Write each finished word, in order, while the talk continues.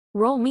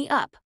Roll me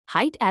up,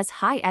 height as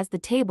high as the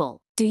table.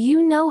 Do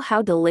you know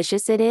how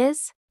delicious it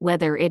is?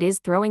 Whether it is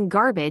throwing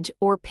garbage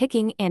or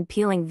picking and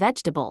peeling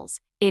vegetables,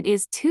 it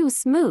is too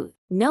smooth.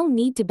 No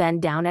need to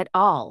bend down at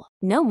all.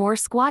 No more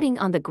squatting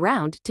on the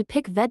ground to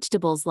pick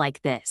vegetables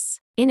like this.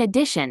 In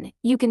addition,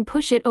 you can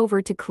push it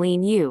over to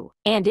clean you,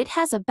 and it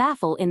has a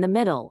baffle in the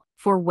middle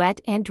for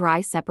wet and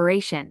dry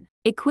separation,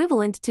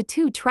 equivalent to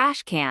 2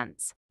 trash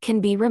cans. Can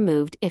be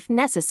removed if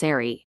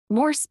necessary.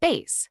 More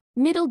space.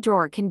 Middle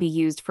drawer can be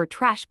used for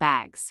trash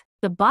bags.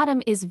 The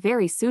bottom is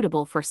very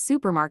suitable for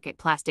supermarket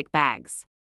plastic bags.